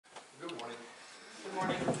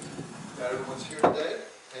morning. Glad everyone's here today.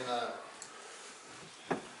 And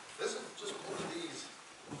this is just one of these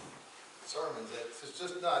sermons that's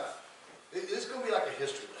just not, it's going to be like a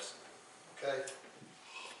history lesson, okay?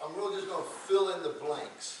 I'm really just going to fill in the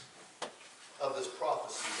blanks of this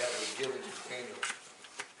prophecy that was given to Daniel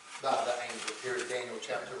by the angel here in Daniel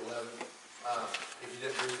chapter 11. If you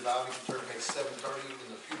didn't read the Bible, you can turn to page 730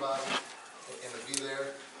 in the Pew Bible and it'll be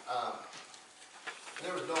there.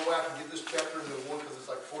 There was no way I can get this chapter into one because it's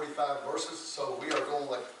like 45 verses. So we are going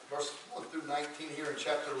like verse 1 through 19 here in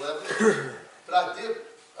chapter 11. But I did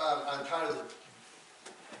entitled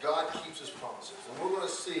God Keeps His Promises. And we're going to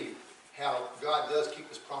see how God does keep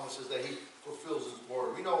His promises, that He fulfills His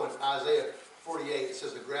word. We know in Isaiah 48 it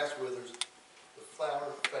says the grass withers, the flower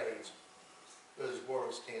fades, but His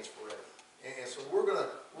word stands forever. And so we're going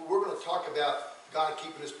to talk about God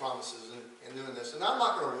keeping His promises and doing this. And I'm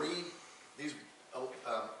not going to read these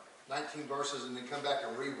 19 verses and then come back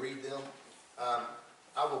and reread them.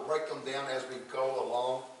 I will break them down as we go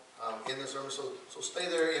along in the sermon. So stay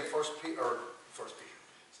there in First Peter.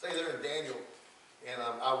 Stay there in Daniel, and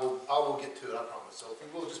I will get to it. I promise. So if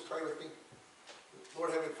you will, just pray with me.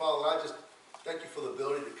 Lord Heavenly Father, I just thank You for the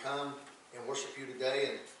ability to come and worship You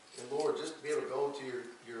today, and Lord, just be able to go to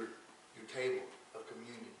your table of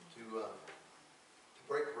communion to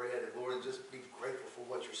break bread, and Lord, and just be grateful for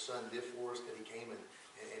what Your Son did for us, that He came and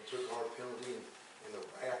took our penalty and the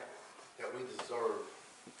wrath that we deserve.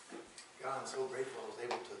 God, I'm so grateful I was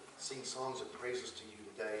able to sing songs of praises to You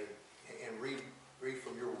today and read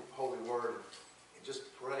from Your holy word and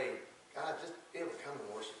just pray. God, just be able to come and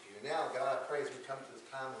worship You. And now, God, I pray as we come to this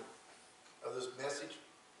time of this message,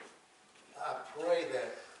 I pray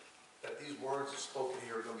that these words spoken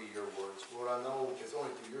here are going to be Your words. Lord, I know it's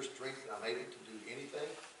only through Your strength that I'm able to do anything.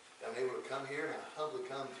 That I'm able to come here and I humbly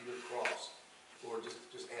come to Your cross. Lord, just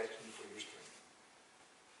asking You for Your strength.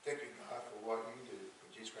 Thank You, God, for what You do. In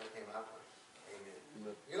Jesus Christ's name I pray.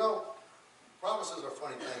 Amen. You know, promises are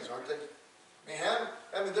funny things, aren't they?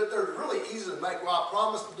 I mean, they're really easy to make. Well, I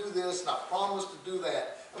promised to do this and I promised to do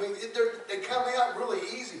that. I mean, they come out really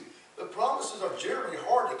easy. But promises are generally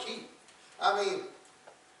hard to keep. I mean,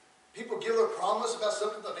 people give their promise about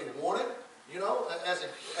something that they wanted, you know, as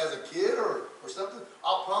a kid or something.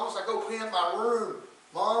 I'll promise I go clean up my room,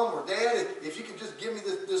 Mom or Dad, if you can just give me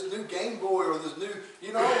this new Game Boy or this new,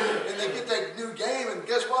 you know, and they get that new game, and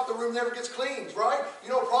guess what? The room never gets cleaned, right? You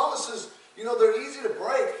know, promises, you know, they're easy to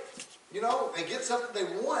break. You know, they get something they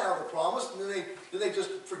want out of the promise, and then they just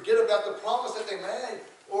forget about the promise that they made.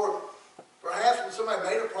 Or perhaps when somebody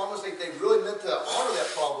made a promise, they really meant to honor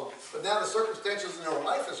that problem, but now the circumstances in their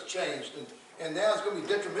life has changed, and now it's going to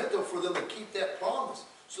be detrimental for them to keep that promise,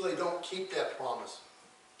 so they don't keep that promise.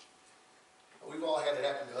 We've all had it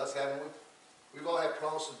happen to us, haven't we? We've all had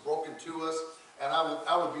promises broken to us, and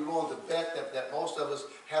I would be willing to bet that most of us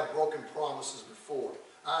have broken promises before.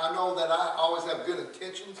 I know that I always have good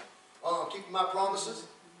intentions on keeping my promises.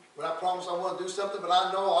 When I promise I want to do something, but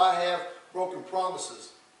I know I have broken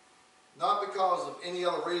promises. Not because of any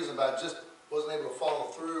other reason, but I just wasn't able to follow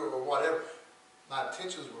through or whatever. My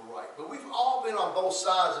intentions were right. But we've all been on both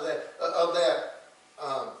sides of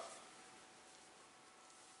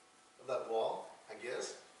that wall, I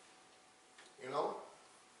guess. You know,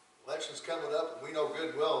 election's coming up, and we know good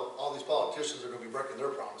and well all these politicians are going to be breaking their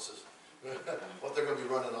promises. What they're going to be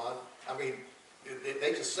running on. I mean,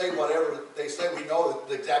 they just say whatever they say. We know that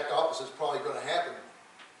the exact opposite is probably going to happen.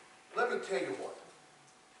 Let me tell you what.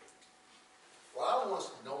 What I want us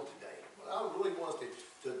to know today, what I really want us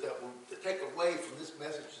to take away from this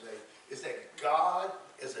message today, is that God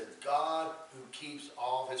is a God who keeps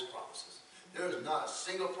all His promises. There is not a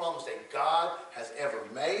single promise that God has ever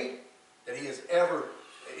made, that He has ever,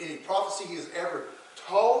 any prophecy He has ever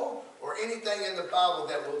told, or anything in the Bible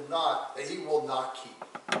that He will not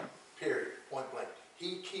keep. Period. Point blank.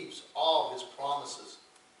 He keeps all His promises.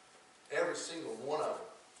 Every single one of them.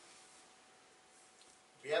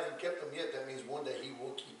 If He hasn't kept them yet, that means one day He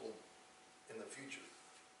will keep them in the future.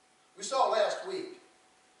 We saw last week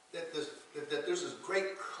that there's this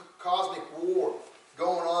great cosmic war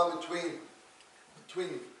going on between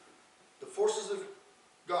the forces of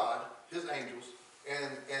God, His angels,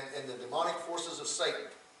 and the demonic forces of Satan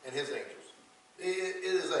and his angels. It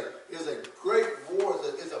is a great war.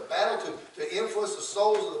 It's a battle to influence the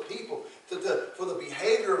souls of the people, for the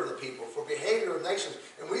behavior of the people, for behavior of nations.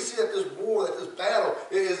 And we see that this war, that this battle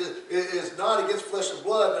is not against flesh and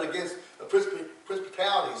blood, but against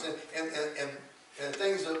principalities and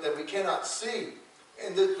things that we cannot see.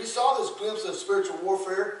 And we saw this glimpse of spiritual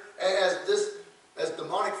warfare as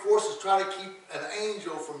demonic forces try to keep an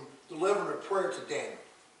angel from delivering a prayer to Daniel.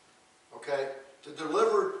 Okay? to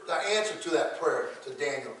deliver the answer to that prayer to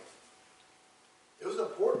Daniel. It was an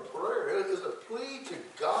important prayer. It was a plea to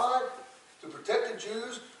God to protect the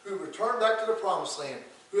Jews who returned back to the promised land,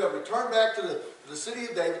 who have returned back to the city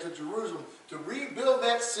of David, to Jerusalem, to rebuild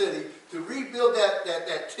that city, to rebuild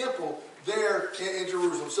that temple there in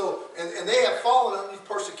Jerusalem. So, and they have fallen underneath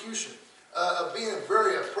persecution, of being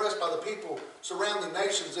very oppressed by the people surrounding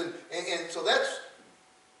nations. And so that's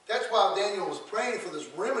why Daniel was praying for this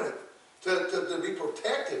remnant to be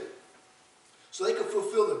protected, so they could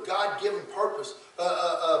fulfill the God-given purpose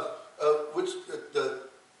of which the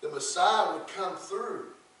Messiah would come through.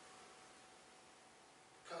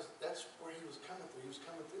 Because that's where he was coming through. He was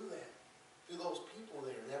coming through that. Through those people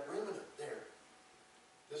there, that remnant there.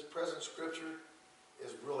 This present scripture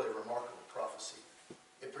is really a remarkable prophecy.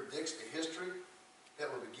 It predicts the history that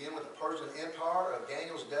will begin with the Persian Empire of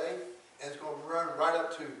Daniel's day, and it's going to run right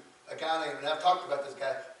up to a guy named, and I've talked about this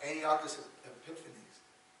guy, Antiochus Epiphanes,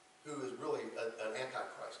 who is really an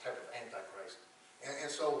antichrist, type of antichrist. And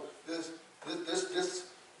so this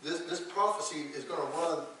prophecy is going to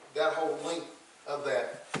run that whole length of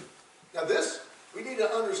that. Now this, we need to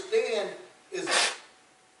understand, is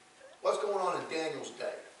what's going on in Daniel's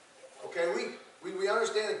day. Okay, we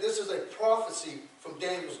understand that this is a prophecy from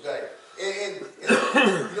Daniel's day. And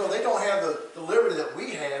you know, they don't have the liberty that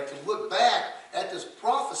we have to look back at this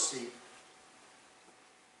prophecy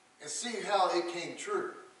and see how it came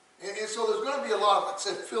true. And so there's going to be a lot of, like I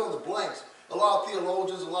said, fill in the blanks. A lot of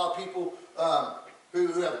theologians, a lot of people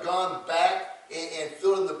who have gone back and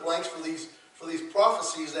filled in the blanks for these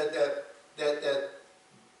prophecies that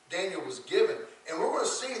Daniel was given. And we're going to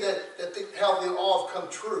see how they all have come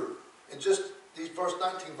true in just these first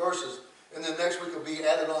 19 verses. And then next week will be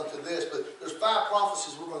added on to this. But there's 5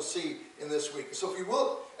 prophecies we're going to see in this week. So if you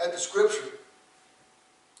look at the scripture,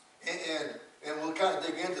 and we'll kind of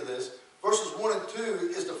dig into this, verses 1 and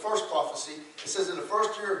 2 is the first prophecy. It says, in the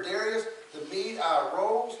first year of Darius, the Mede I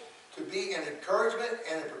arose to be an encouragement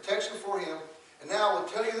and a protection for him. And now I will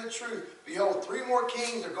tell you the truth. Behold, 3 more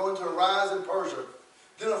kings are going to arise in Persia.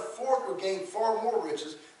 Then a 4th will gain far more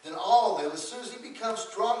riches than all of them. As soon as he becomes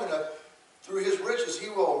strong enough through his riches, he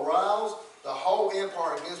will arouse the whole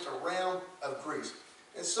empire against a realm of Greece.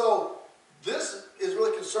 And so this is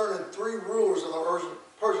really concerning 3 rulers of the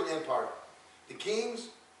Persian Empire. The kings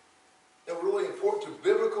that were really important to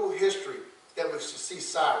biblical history that we see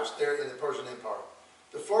Cyrus there in the Persian Empire.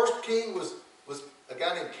 The first king was a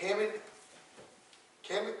guy named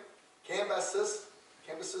Cambyses,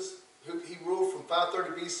 who he ruled from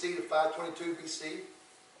 530 BC to 522 BC.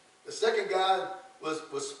 The second guy was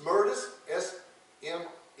Smerdis, S-M-E-R-D-I-S.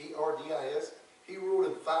 He ruled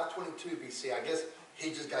in 522 BC. I guess he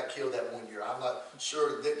just got killed that one year. I'm not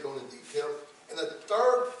sure, it didn't go into detail. And the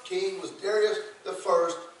third king was Darius the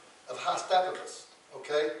First of Hastapicus.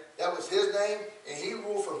 Okay, that was his name, and he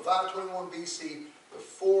ruled from 521 BC to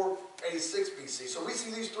 486 BC. So we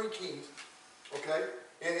see these 3 kings, okay,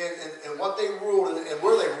 and what they ruled and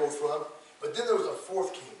where they ruled from. But then there was a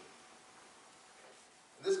 4th king.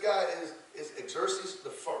 And this guy is Xerxes the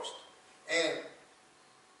First, and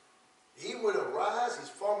he would arise. He's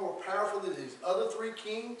far more powerful than these other 3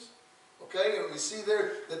 kings. Okay, and we see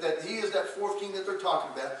there that he is that 4th king that they're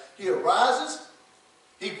talking about. He arises.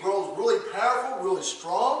 He grows really powerful, really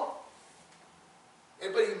strong,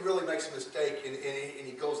 but he really makes a mistake, and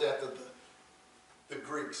he goes after the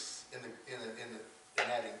Greeks in the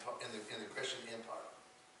Christian Empire.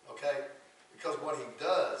 Okay, because what he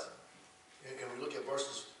does, and we look at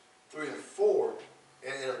verses 3 and 4,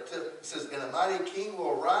 and it says, "And a mighty king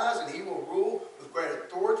will arise, and he will rule with great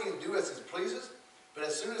authority and do as he pleases. But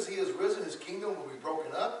as soon as he has risen, his kingdom will be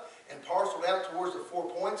broken up and parceled out towards the 4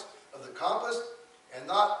 points of the compass, and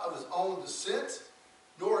not of his own descent,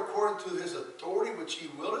 nor according to his authority which he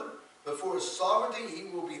wielded, but for his sovereignty he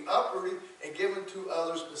will be uprooted and given to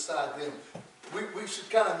others beside them." We should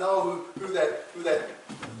kind of know who that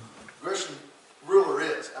Grecian ruler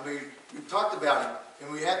is. I mean, we've talked about him,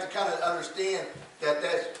 and we have to kind of understand that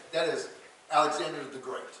is Alexander the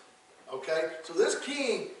Great. Okay, so this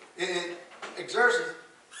king in Xerxes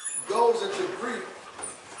goes into Greek,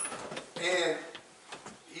 and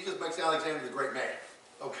he just makes Alexander the Great mad.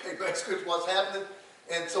 Okay, basically what's happening.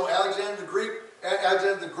 And so Alexander the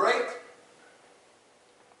Great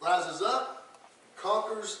rises up,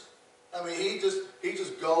 conquers. I mean, he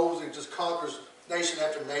just goes and just conquers nation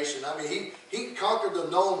after nation. I mean, he conquered the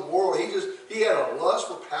known world. He had a lust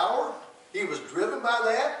for power. He was driven by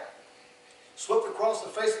that. Swept across the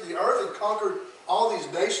face of the earth and conquered all these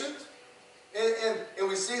nations. And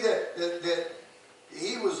we see that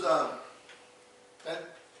he was had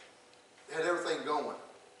everything going.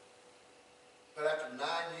 But after 9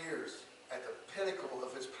 years, at the pinnacle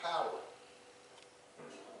of his power,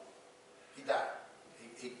 he died.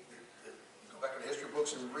 You go back in the history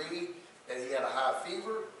books and read that he had a high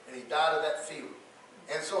fever, and he died of that fever.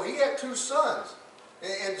 And so he had 2 sons.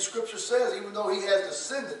 And the scripture says, even though he has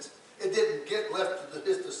descendants, it didn't get left to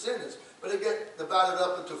his descendants, but it got divided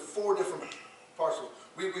up into 4 different parcels.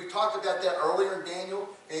 We've talked about that earlier in Daniel,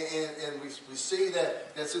 and we see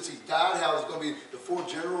that since he died, how it's going to be the 4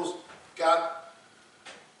 generals got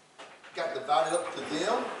divided up to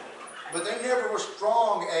them, but they never were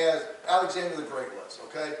strong as Alexander the Great was,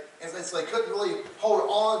 okay? And so they couldn't really hold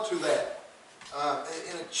on to that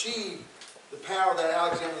and achieve the power that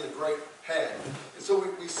Alexander the Great had. And so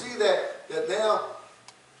we see that now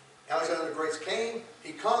Alexander the Great came,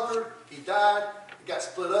 he conquered, he died, he got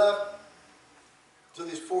split up to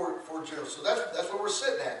these 4 generals. So that's where we're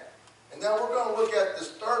sitting at. And now we're going to look at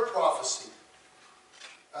this 3rd prophecy,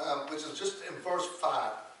 which is just in verse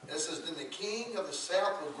 5. And it says, "Then the king of the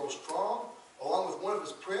south will grow strong, along with one of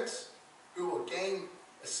his princes, who will gain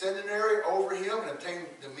ascendancy over him and obtain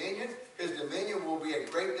dominion. His dominion will be a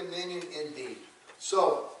great dominion indeed."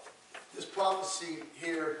 So, this prophecy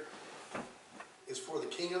here is for the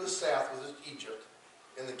king of the south, which is Egypt,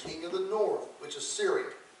 and the king of the north, which is Syria.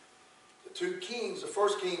 The 2 kings, the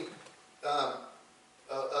first king of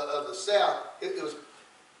the south, it was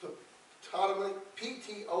Ptolemy,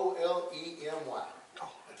 P-T-O-L-E-M-Y.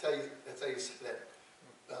 That's how you say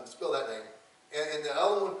that. Spell that name. And the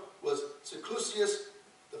other one was Seleucus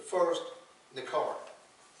the first, Nicar.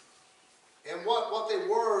 And what they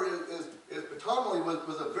were is Ptolemy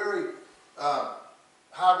was a very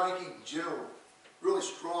high-ranking general, really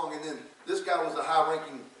strong, and then this guy was a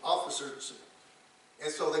high-ranking officer.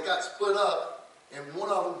 And so they got split up, and one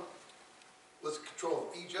of them was in control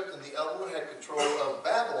of Egypt, and the other one had control of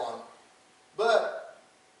Babylon. But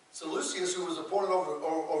Seleucus, who was appointed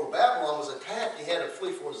over Babylon, was attacked. He had to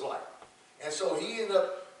flee for his life. And so he ended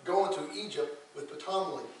up going to Egypt with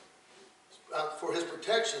Ptolemy for his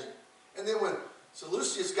protection. And then when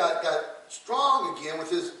Seleucus got strong again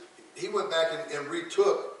with he went back and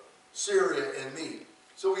retook Syria and Mede.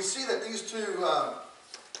 So we see that these 2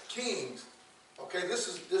 kings, okay,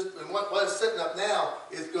 and what is setting up now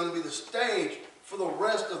is going to be the stage for the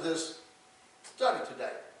rest of this study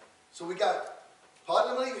today. So we got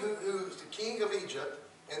Ptolemy, who's the king of Egypt,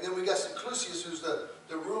 and then we got Seleucus, who's the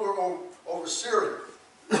ruler over Syria.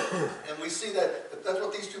 And we see that's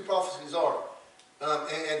what these 2 prophecies are.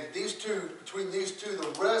 And these 2, between these 2,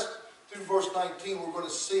 the rest through verse 19, we're going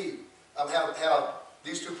to see how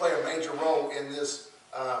these 2 play a major role in this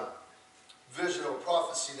vision or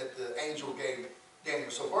prophecy that the angel gave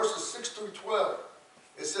Daniel. So verses 6 through 12,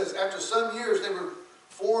 it says, "After some years they were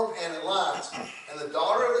formed an alliance, and the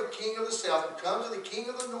daughter of the king of the south will come to the king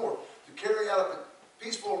of the north to carry out a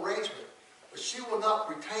peaceful arrangement. But she will not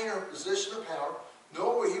retain her position of power,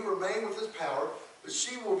 nor will he remain with his power, but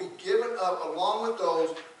she will be given up along with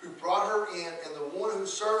those who brought her in, and the one who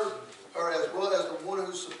served her, as well as the one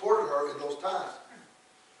who supported her in those times.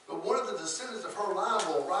 But one of the descendants of her line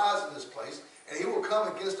will arise in this place, and he will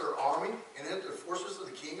come against her army and into the forces of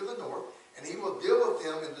the king of the north, and he will deal with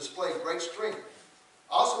them and display great strength.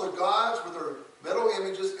 Also the gods with their metal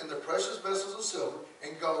images and the precious vessels of silver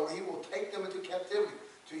and gold, he will take them into captivity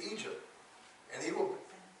to Egypt. And he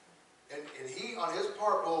on his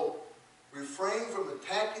part will refrain from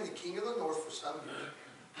attacking the king of the north for some years.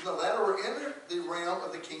 And the latter will enter the realm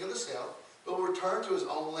of the king of the south, but will return to his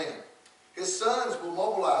own land. His sons will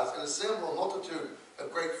mobilize and assemble a multitude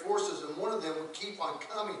of great forces, and one of them will keep on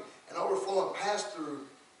coming and overflow and pass through,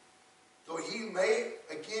 though he may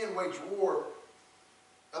again wage war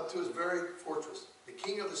up to his very fortress. The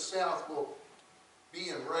king of the south will be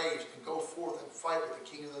enraged and go forth and fight with the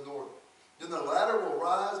king of the north. Then the latter will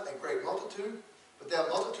rise a great multitude, but that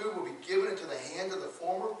multitude will be given into the hand of the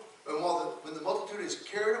former. And when the multitude is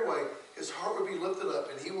carried away, his heart will be lifted up,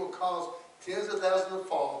 and he will cause tens of thousands to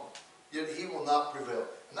fall, yet he will not prevail.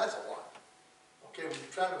 And that's a lot. Okay, when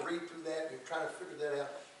you're trying to read through that, and you're trying to figure that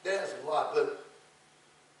out, that's a lot.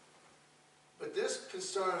 But this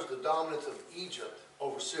concerns the dominance of Egypt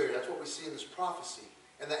over Syria. That's what we see in this prophecy.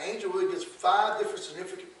 And the angel really gives 5 different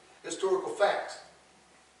significant historical facts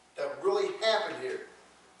that really happened here.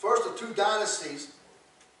 First, the 2 dynasties,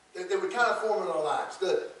 they would kind of form an alliance.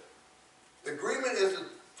 The agreement is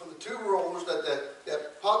from the 2 rulers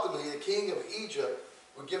that Ptolemy, the king of Egypt,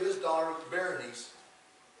 would give his daughter Berenice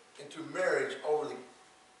into marriage over the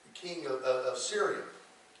king of Syria.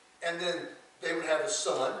 And then they would have a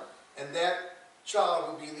son, and that child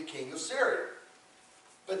would be the king of Syria.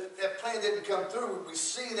 But that plan didn't come through. We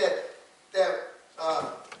see that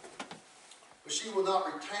but she will not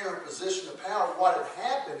retain her position of power. What had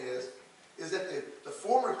happened is that the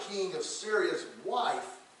former king of Syria's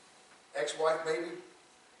wife, ex-wife maybe,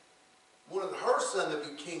 wanted her son to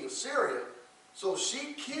be king of Syria. So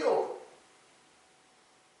she killed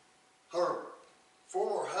her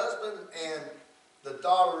former husband and the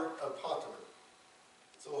daughter of Potipharah.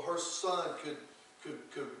 So her son could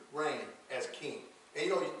reign as king. And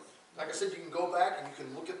you know, like I said, you can go back and you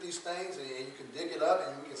can look at these things and you can dig it up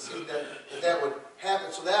and you can see that would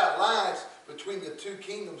happen. So that alliance between the two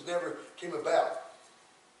kingdoms never came about.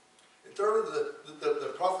 And thirdly,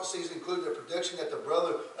 the prophecies include the prediction that the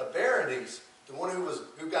brother of Berenice, the one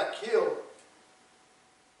who got killed,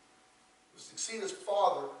 would succeed his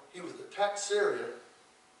father. He would attack Syria.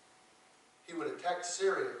 He would attack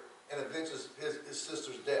Syria and avenge his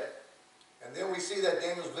sister's death. And then we see that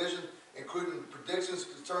Daniel's vision, including predictions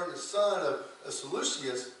concerning the son of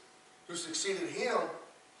Seleucus, who succeeded him,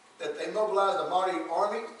 that they mobilized a mighty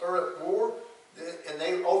army, stirred up war, and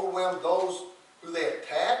they overwhelmed those who they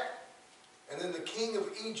attacked. And then the king of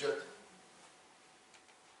Egypt,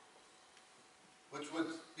 which would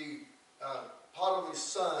be Ptolemy's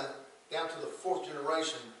son down to the 4th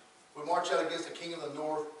generation, would march out against the king of the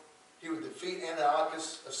north. He would defeat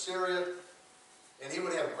Antiochus of Syria, and he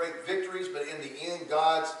would have great victories, but in the end,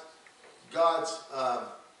 God's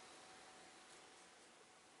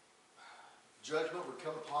judgment would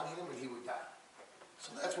come upon him and he would die.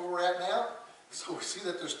 So that's where we're at now. So we see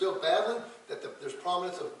that they're still battling, that there's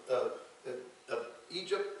prominence of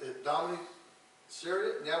Egypt dominating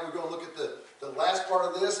Syria. Now we're going to look at the last part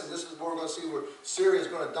of this, and this is where we're going to see where Syria is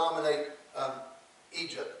going to dominate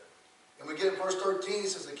Egypt. And we get in verse 13, it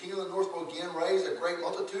says, the king of the north will again raise a great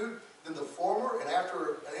multitude than the former, and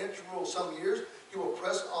after an interval of some years, he will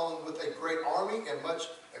press on with a great army and much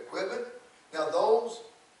equipment. Now those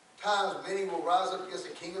times many will rise up against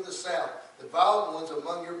the king of the south. The violent ones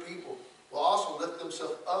among your people will also lift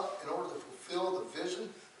themselves up in order to fulfill the vision.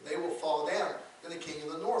 They will fall down. Then the king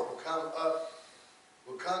of the north will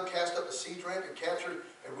come, cast up a siege ramp and capture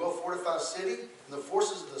a well-fortified city. And the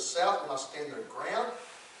forces of the south will not stand their ground,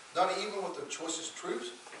 not even with their choicest troops,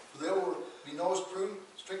 for there will be no strength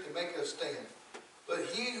to make a stand. But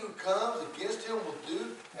he who comes against him will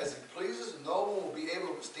do as he pleases, and no one will be able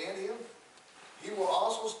to withstand him. He will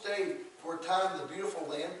also stay for a time in the beautiful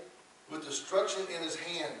land with destruction in his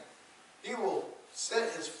hand. He will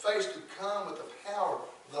set his face to come with the power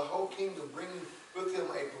of the whole kingdom, bringing with him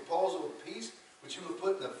a proposal of peace, which he will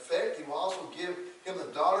put in effect. He will also give him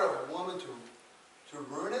the daughter of a woman to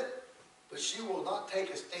ruin it, but she will not take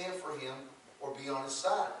a stand for him or be on his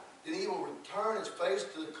side. Then he will return his face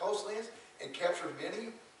to the coastlands and capture many,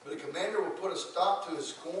 but the commander will put a stop to his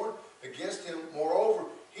scorn against him. Moreover,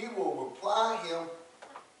 he will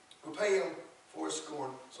repay him for his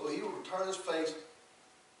scorn. So he will return his face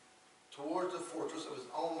towards the fortress of his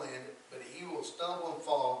own land, but he will stumble and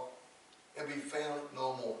fall and be found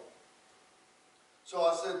no more. So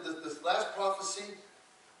I said this last prophecy,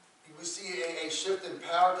 we see a shift in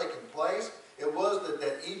power taking place. It was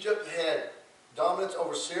that Egypt had dominance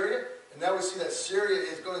over Syria, and now we see that Syria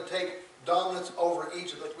is going to take dominance over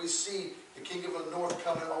Egypt. But we see the king of the north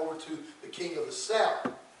coming over to the king of the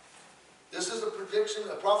south. This is a prediction,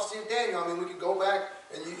 a prophecy of Daniel. I mean, we can go back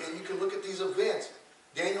and you can look at these events.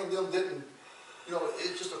 Daniel and them didn't,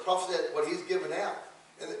 it's just a prophecy that what he's given out.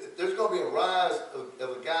 And there's going to be a rise of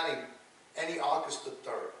a guy named Antiochus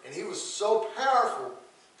III. And he was so powerful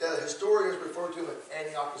that historians refer to him as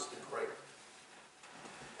Antiochus the Great.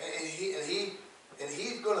 And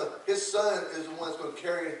he's going to, his son is the one that's going to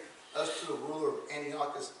carry us to the ruler of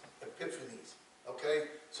Antiochus Epiphanes. Okay?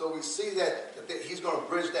 So we see that he's going to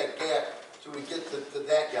bridge that gap till we get to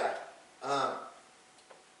that guy.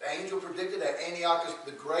 The angel predicted that Antiochus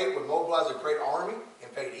the Great would mobilize a great army,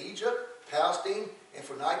 invade Egypt, Palestine, and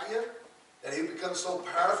Phoenicia, that he would become so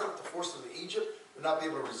powerful that the forces of Egypt would not be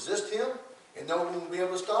able to resist him, and no one would be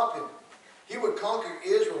able to stop him. He would conquer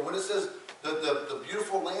Israel. When it says the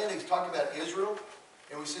beautiful land, he's talking about Israel,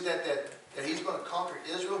 and we see that he's going to conquer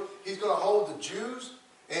Israel. He's going to hold the Jews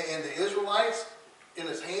and the Israelites in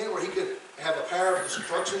his hand, where he could have a power of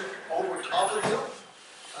destruction over top of them.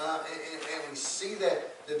 And we see that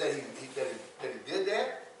he did that.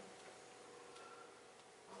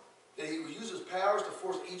 That he would use his powers to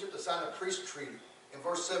force Egypt to sign a peace treaty in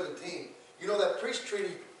verse 17. You know, that peace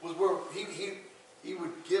treaty was where he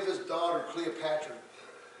would give his daughter Cleopatra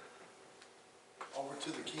over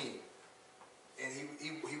to the king. And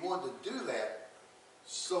he wanted to do that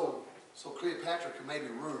so Cleopatra could maybe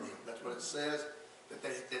ruin him. That's what it says,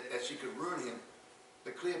 that she could ruin him.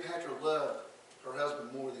 But Cleopatra loved her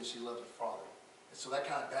husband more than she loved her father. And so that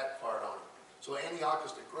kind of backfired on him. So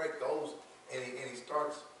Antiochus the Great goes and he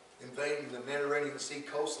starts invading the Mediterranean Sea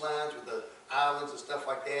coastlines with the islands and stuff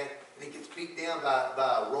like that. And he gets beat down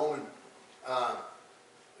by a Roman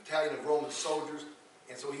battalion of Roman soldiers.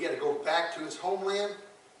 And so he had to go back to his homeland.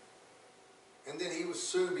 And then he would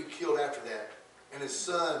soon be killed after that. And his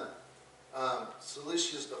son,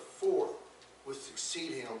 Seleucus IV, would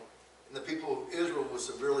succeed him. And the people of Israel were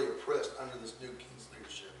severely oppressed under this new king's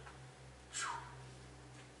leadership. Whew.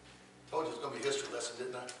 Told you it was going to be a history lesson,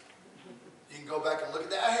 didn't I? You can go back and look at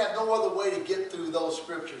that. I have no other way to get through those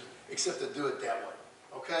scriptures except to do it that way.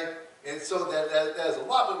 Okay? And so that's a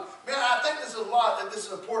lot. But man, I think this is a lot, and this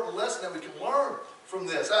is an important lesson that we can learn from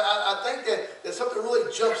this. I think that something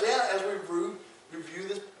really jumps out as we review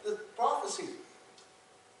this prophecy.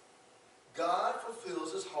 God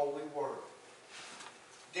fulfills his holy word.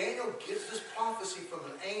 Daniel gets this prophecy from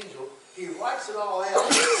an angel. He writes it all out.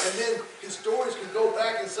 And then historians can go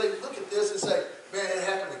back and say, look at this and say, man, it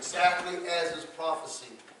happened exactly as this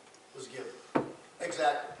prophecy was given.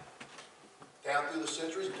 Exactly. Down through the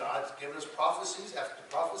centuries, God's given us prophecies after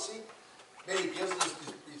prophecy. Man, he gives us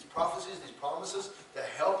these prophecies, these promises to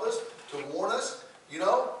help us, to warn us. You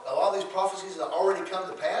know, a lot of these prophecies have already come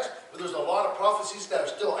to pass, but there's a lot of prophecies that are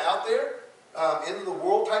still out there, into the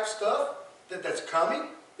world type stuff that's coming,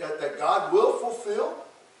 that God will fulfill.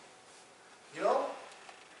 You know,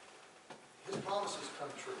 his promises come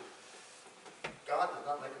true. God does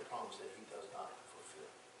not make a promise that he does not fulfill.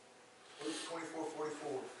 Luke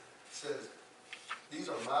 24:44 says, these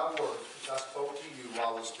are my words which I spoke to you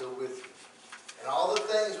while I was still with you. And all the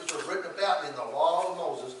things which are written about me in the law of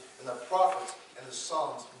Moses and the prophets and the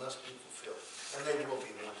Psalms must be fulfilled. And they will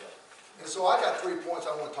be one day. And so I got 3 points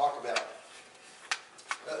I want to talk about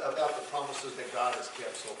the promises that God has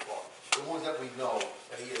kept so far. The ones that we know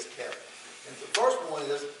that he has kept. And the first one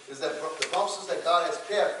is that the promises that God has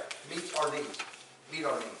kept meet our needs. Meet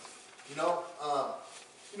our needs. You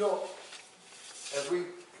know, as we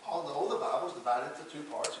all know, the Bible is divided into 2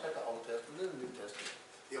 parts. You've got the Old Testament and the New Testament.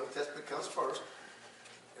 The Old Testament comes first,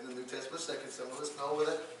 and the New Testament second. Some of us know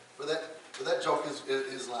where that joke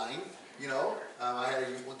is lying. You know, I had a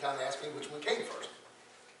youth one time ask me which one came first.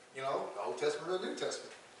 You know, the Old Testament or the New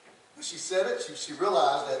Testament. When she said it, she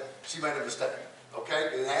realized that she made a mistake. Okay?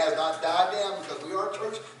 It has not died down because we are a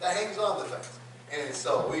church that hangs on to things. And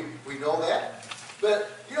so we know that. But,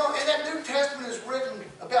 you know, and that New Testament is written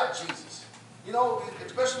about Jesus. You know,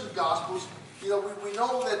 especially the Gospels. You know, we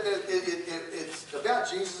know that it's about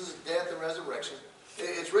Jesus' death and resurrection.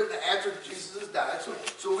 It's written after Jesus has died.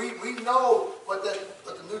 So we know what the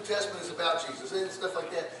New Testament is about Jesus and stuff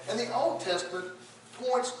like that. And the Old Testament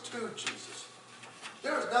points to Jesus.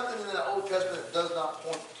 There is nothing in the Old Testament that does not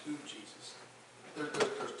point to Jesus.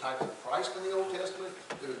 There's types of Christ in the Old Testament.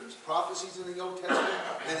 There's prophecies in the Old Testament.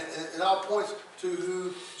 And it all points to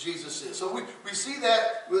who Jesus is. So we see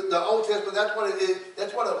that with the Old Testament. That's what it is.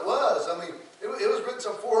 That's what it was. I mean, it was written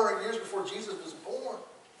some 400 years before Jesus was born.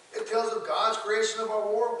 It tells of God's creation of our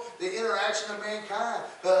world, the interaction of mankind,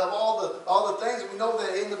 of all the things. And we know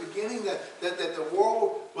that in the beginning that the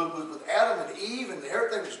world was with Adam and Eve, and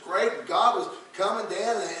everything was great, and God was coming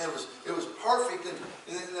down, and it was perfect, and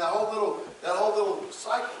that whole little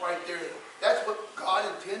cycle right there. That's what God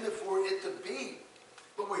intended for it to be.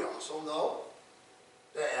 But we also know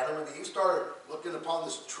that Adam and Eve started looking upon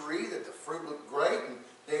this tree, that the fruit looked great, and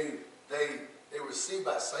they were deceived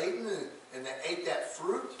by Satan, and they ate that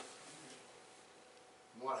fruit.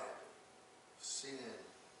 And what happened? Sin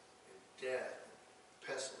and death and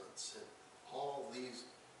pestilence and all these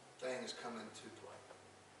things come into play.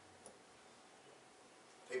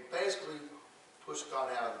 They basically pushed God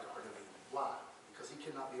out of the Garden of Eden. Why? Because he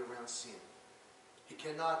cannot be around sin. He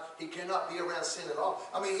cannot be around sin at all.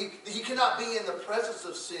 I mean, he cannot be in the presence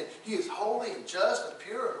of sin. He is holy and just and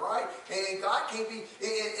pure and right. And God can't be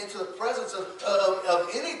into the presence of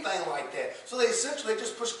anything like that. So they essentially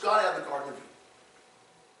just pushed God out of the Garden of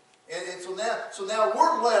Eden. And so now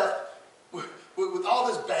we're left with all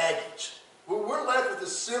this baggage. We're left with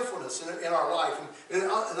this sinfulness in our life and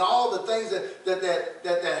all the things that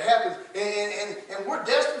happens. And we're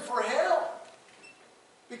destined for hell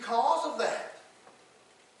because of that.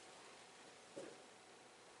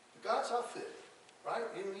 God saw fit, right?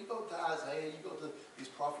 You go to Isaiah, you go to these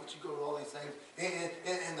prophets, you go to all these things.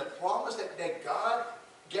 And the promise that God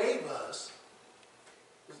gave us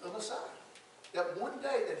is the Messiah. That one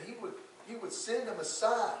day that he would send a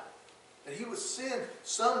Messiah. That he would send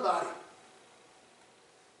somebody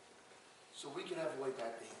so we can have a way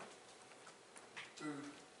back to him.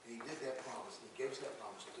 He did that promise. And he gave us that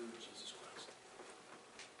promise through Jesus Christ.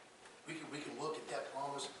 We can look at that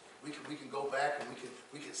promise. We can go back and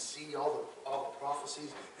we can see all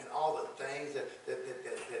prophecies and all the things that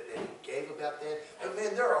he gave about that. And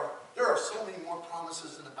man, there are so many more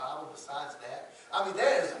promises in the Bible besides that. I mean,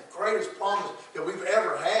 that is the greatest promise that we've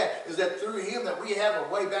ever had, is that through him that we have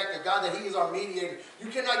a way back to God, that he is our mediator. You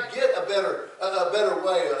cannot get a better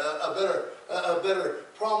way, a better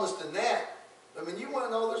promise than that. I mean, you want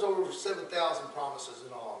to know there's over 7,000 promises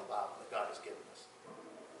in all in the Bible that God has given us.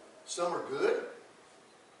 Some are good,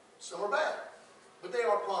 some are bad, but they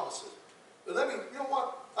are promises. But let me, you know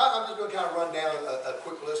what? I'm just going to kind of run down a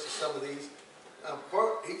quick list of some of these.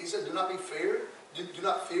 He said, do not be feared. Do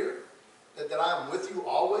not fear that I am with you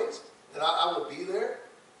always, that I will be there.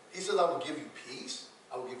 He says, I will give you peace.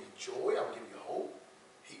 I will give you joy. I will give you hope.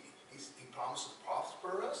 He promises to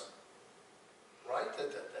prosper us, right? To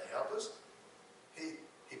help us.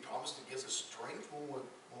 He promised to give us strength when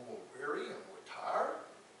we're weary and we're tired.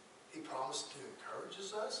 He promised to encourage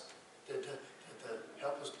us, to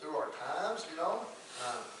help us through our times, you know.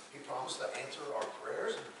 He promised to answer our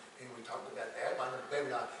prayers, and we talked about that. Maybe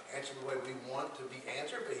not answer the way we want to be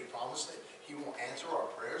answered, but he promised that he will answer our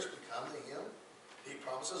prayers if we come to him. He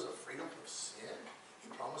promises a freedom from sin. He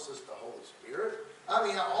promises the Holy Spirit. I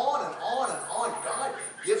mean, on and on and on. God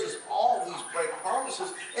gives us all these great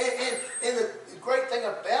promises. And the great thing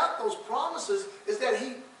about those promises is that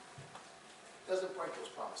he doesn't break those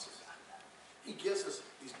promises. He gives us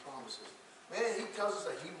these promises. Man, he tells us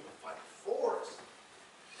that he will fight for us,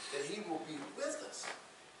 that he will be with us.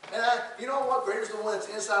 And you know what? Greater is the one that's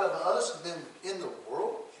inside of us than in the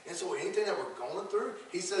world. And so anything that we're going through,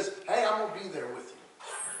 he says, hey, I'm going to be there with you.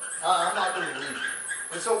 I'm not going to leave you.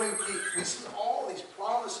 And so we see all these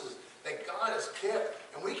promises that God has kept,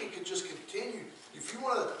 and we can just continue. If you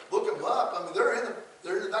want to look them up, I mean, they're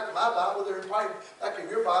in the back of my Bible. They're in probably back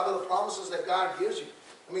of your Bible. The promises that God gives you.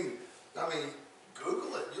 I mean,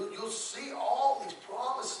 Google it. You'll see all these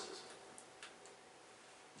promises,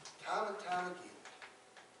 time and time again.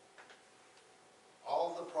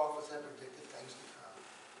 All the prophets have predicted things to come.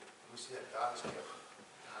 We see that God has kept them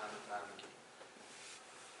time and time again.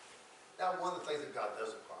 Now, one of the things that God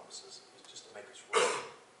does in promises is just to make us ready.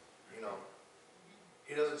 You know,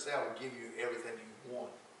 he doesn't say, I will give you everything you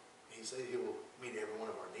want. He says he will meet every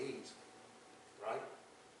one of our needs. Right?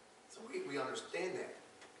 So we understand that.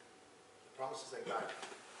 The promises that God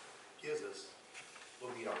gives us will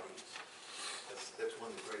meet our needs. That's one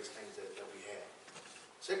of the greatest things that we have.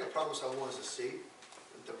 Second promise I want us to see,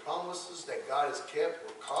 the promises that God has kept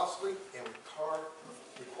were costly and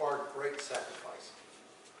required great sacrifice.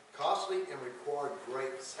 Costly and required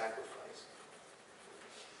great sacrifice.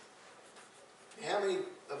 How many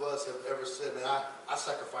of us have ever said, man, I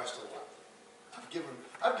sacrificed a lot. I've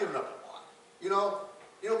given up a lot. You know,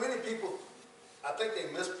 many people, I think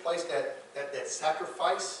they misplace that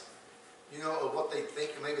sacrifice, you know, of what they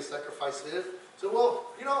think maybe sacrifice is. So, well,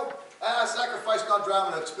 you know, I sacrifice not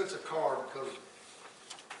driving an expensive car because,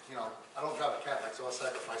 you know, I don't drive a Cadillac, so I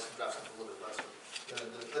sacrifice to drive something a little bit less.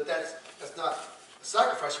 But that's not a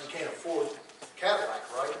sacrifice if you can't afford a Cadillac,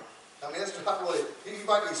 right? I mean, it's not really, you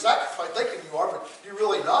might be sacrificing, thinking you are, but you're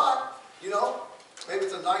really not, you know. Maybe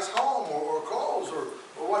it's a nice home or clothes or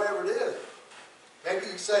whatever it is. Maybe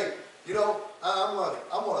you say, you know, I'm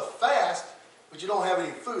gonna fast, but you don't have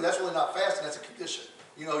any food. That's really not fasting, that's a condition.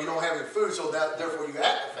 You know, you don't have any food, so therefore you have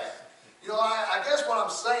to fast. You know, I guess what I'm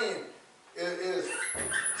saying is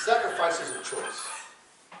sacrifice is a choice.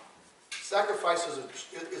 Sacrifice is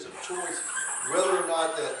a choice whether or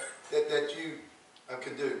not that you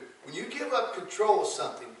can do. When you give up control of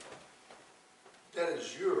something that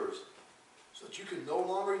is yours so that you can no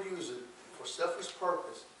longer use it for selfish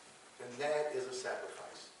purpose, then that is a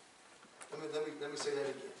sacrifice. Let me say that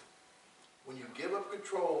again. When you give up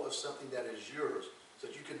control of something that is yours so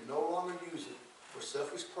that you can no longer use it for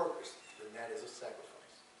selfish purpose, then that is a sacrifice.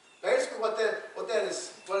 Basically what that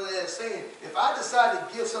is saying, if I decide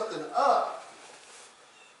to give something up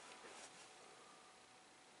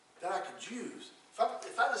that I could use,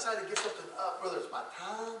 if I decide to give something up, whether it's my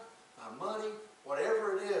time, my money,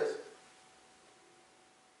 whatever it is,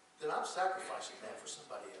 then I'm sacrificing that for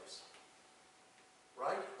somebody else.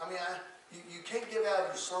 Right? I mean, you can't give out of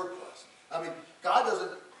your surplus. I mean, God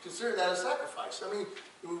doesn't consider that a sacrifice. I mean,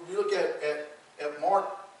 you look at Mark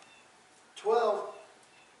 12,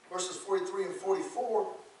 verses 43 and 44,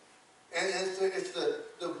 and it's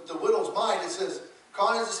the widow's mind. It says,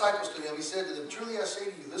 calling his disciples to him, he said to them, truly I say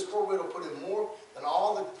to you, this poor widow put in more than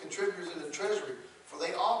all the contributors in the treasury, for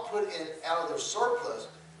they all put in out of their surplus,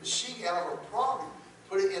 but she out of her poverty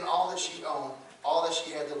put it in all that she owned, all that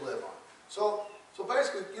she had to live on. So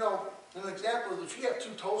basically, you know, an example is if you have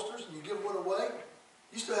two toasters and you give one away,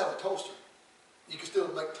 you still have a toaster. You can still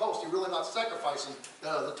make toast. You're really not sacrificing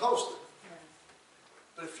the toaster.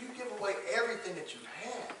 But if you give away everything that you've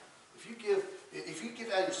had, if you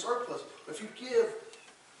give out your surplus, but if you give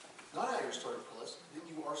not out your surplus, then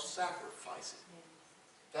you are sacrificing.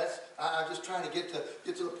 I'm just trying to get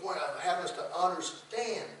to the point of having us to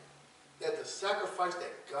understand that the sacrifice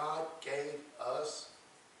that God gave us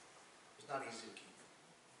is not easy to keep.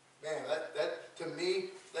 Man, that to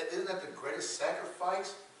me, isn't that the greatest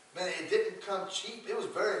sacrifice? Man, it didn't come cheap. It was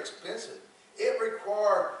very expensive. It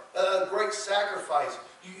required a great sacrifice.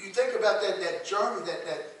 You think about that journey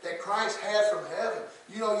that Christ had from heaven.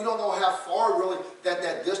 You don't know how far really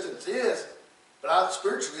that distance is, but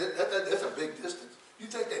spiritually, that's a big distance. You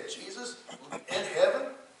think that Jesus in heaven,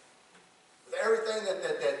 with everything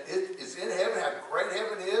that is in heaven, how great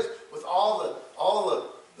heaven is, with all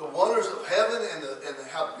the wonders of heaven and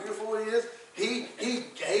how beautiful it is, he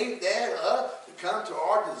gave that up to come to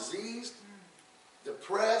our diseased,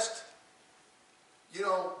 depressed,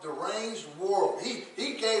 deranged world.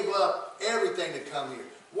 He gave up everything to come here.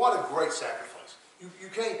 What a great sacrifice. You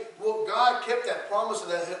can't, well, God kept that promise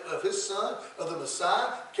of his son, of the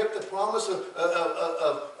Messiah, kept the promise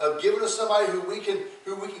of giving us somebody who we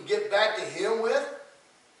can get back to him with.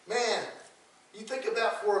 Man, you think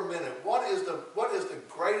about for a minute, what is the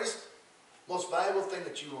greatest, most valuable thing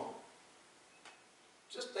that you own?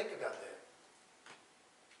 Just think about that.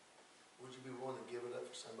 Would you be willing to give it up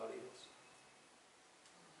for somebody else?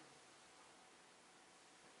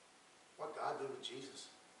 What God did with Jesus,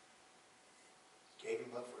 gave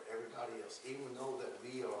him up for everybody else, even though that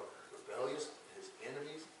we are rebellious, his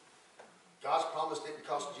enemies. God's promise didn't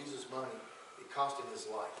cost Jesus money. It cost him his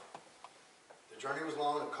life. The journey was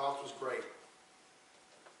long, the cost was great.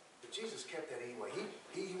 But Jesus kept that anyway.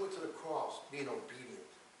 He went to the cross being obedient.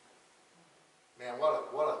 Man, what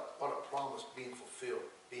a promise being fulfilled,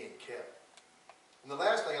 being kept. And the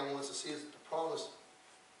last thing I want us to see is the promise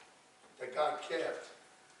that God kept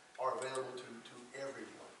are available to everyone.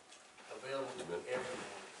 Available to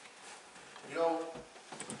everyone. You know,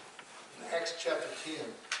 in Acts chapter 10,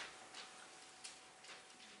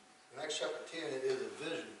 it is a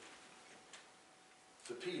vision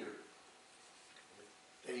to Peter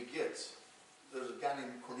that he gets. There's a guy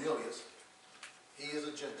named Cornelius. He is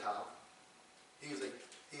a Gentile. He is a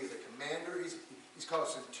commander. He's called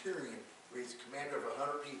a centurion, where he's a commander of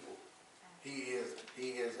 100 people. He is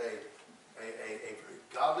a very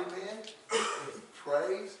godly man. He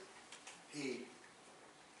prays. He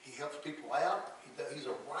helps people out. He's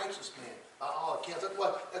a righteous man by all accounts.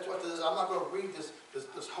 That's what this is. I'm not going to read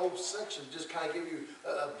this whole section. Just kind of give you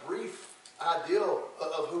a brief idea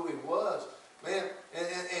of who he was. Man,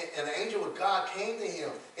 and an angel of God came to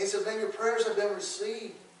him and said, man, your prayers have been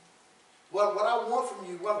received. What I want from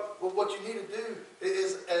you, what you need to do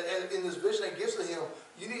is, in this vision that gives to him,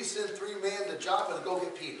 you need to send 3 men to Joppa to go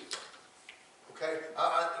get Peter. Okay?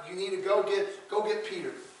 You need to go get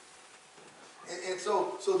Peter. And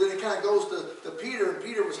so then it kind of goes to Peter, and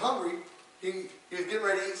Peter was hungry. He was getting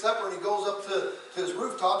ready to eat supper, and he goes up to his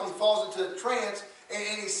rooftop, and he falls into a trance, and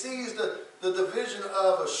he sees the vision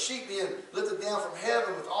of a sheep being lifted down from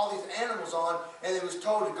heaven with all these animals on, and he was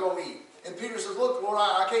told to go eat. And Peter says, look, Lord,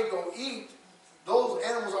 I can't go eat. Those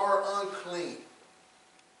animals are unclean.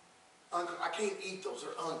 I can't eat those.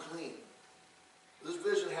 They're unclean. This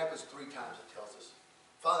vision happens 3 times, it tells us.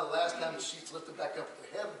 Finally, the last time the sheep's lifted back up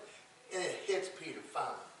to heaven, and it hits Peter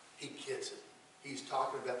finally. He gets it. He's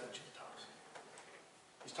talking about the Gentiles.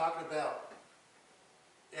 He's talking about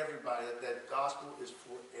everybody. That gospel is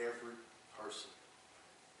for every person.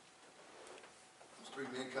 Those 3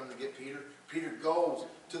 men come to get Peter. Peter goes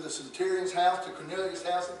to the centurion's house, to Cornelius'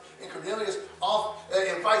 house, and Cornelius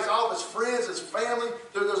invites all of his friends, his family.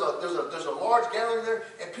 There's a large gathering there,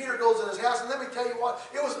 and Peter goes in his house. And let me tell you what,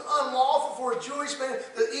 it was unlawful for a Jewish man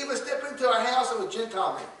to even step into a house of a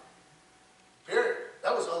Gentile man. Period.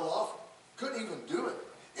 That was unlawful. Couldn't even do it.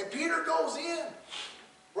 And Peter goes in,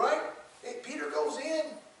 right? And Peter goes in,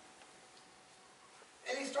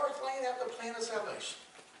 and he starts laying out the plan of salvation.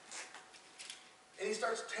 And he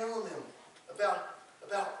starts telling them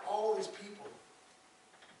about all these people.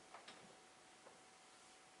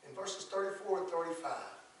 In verses 34 and 35,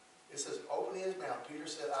 it says, opening his mouth, Peter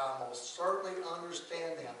said, I most certainly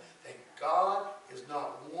understand now that God is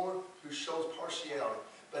not one who shows partiality,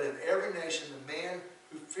 but in every nation the man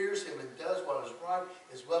who fears him and does what is right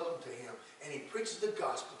is welcome to him. And he preaches the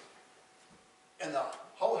gospel. And the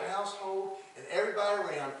whole household and everybody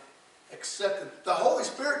around accepted. The Holy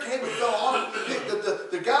Spirit came and fell on him.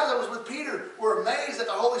 The guys that was with Peter were amazed that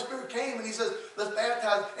the Holy Spirit came, and he says, let's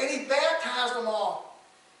baptize. And he baptized them all.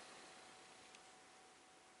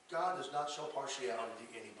 God does not show partiality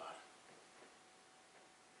to anybody.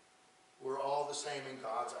 We're all the same in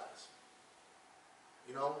God's eyes.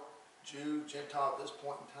 You know, Jew, Gentile, at this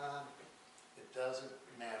point in time, it doesn't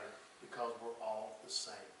matter because we're all the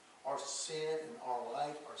same. Our sin in our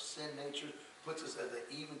life, our sin nature, puts us at the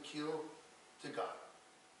even keel to God.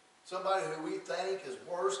 Somebody who we think is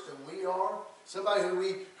worse than we are. Somebody who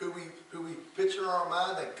we picture in our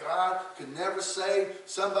mind that God could never save.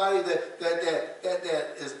 Somebody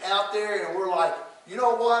that is out there and we're like, you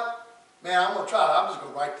know what? Man, I'm going to try it. I'm just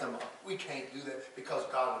going to write them up. We can't do that because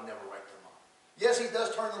God would never write them up. Yes, He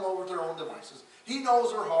does turn them over to their own devices. He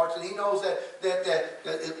knows their hearts, and He knows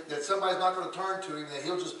that somebody's not going to turn to Him, that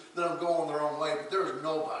He'll just let them go on their own way. But there is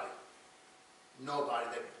nobody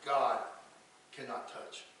that God cannot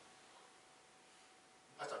touch.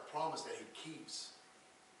 That's a promise that He keeps.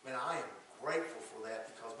 Man, I am grateful for that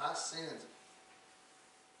because my sins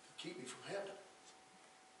keep me from heaven.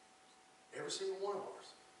 Every single one of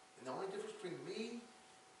ours. And the only difference between me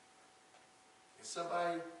and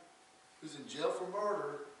somebody who's in jail for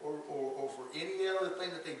murder or for any other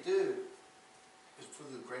thing that they do is for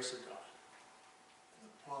the grace of God.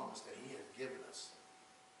 And the promise that He has given us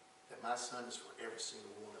that my Son is for every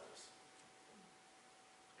single one of us.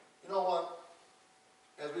 You know what?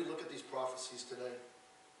 As we look at these prophecies today,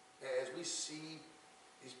 as we see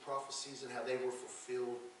these prophecies and how they were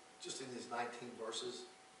fulfilled just in these 19 verses,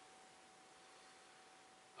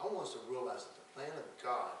 I want us to realize that the plan of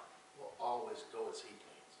God will always go as He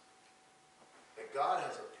plans. That God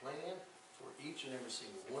has a plan for each and every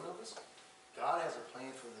single one of us. God has a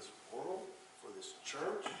plan for this world, for this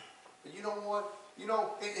church. But you know what?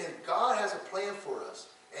 And God has a plan for us.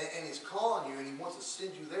 And He's calling you and He wants to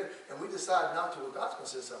send you there. And we decide not to. Well, God's going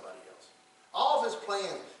to send somebody else. All of His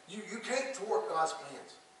plans, you can't thwart God's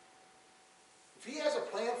plans. If He has a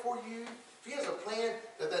plan for you, if He has a plan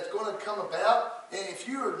that's going to come about, and if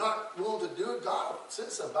you are not willing to do it, God will send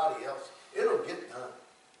somebody else. It'll get done.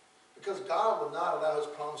 Because God will not allow His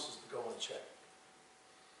promises to go unchecked.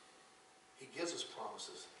 He gives us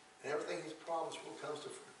promises. And everything He's promised will come to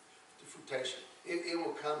fruition. It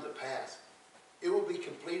will come to pass. It will be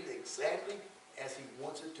completed exactly as He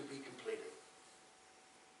wants it to be completed.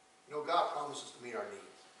 You know, God promises to meet our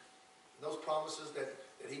needs. And those promises that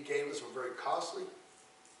He gave us were very costly,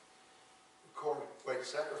 required great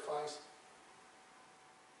sacrifice,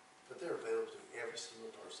 but they're available to every single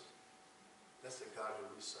person. That's the God who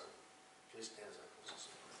we serve. Please stand as I close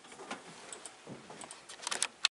this.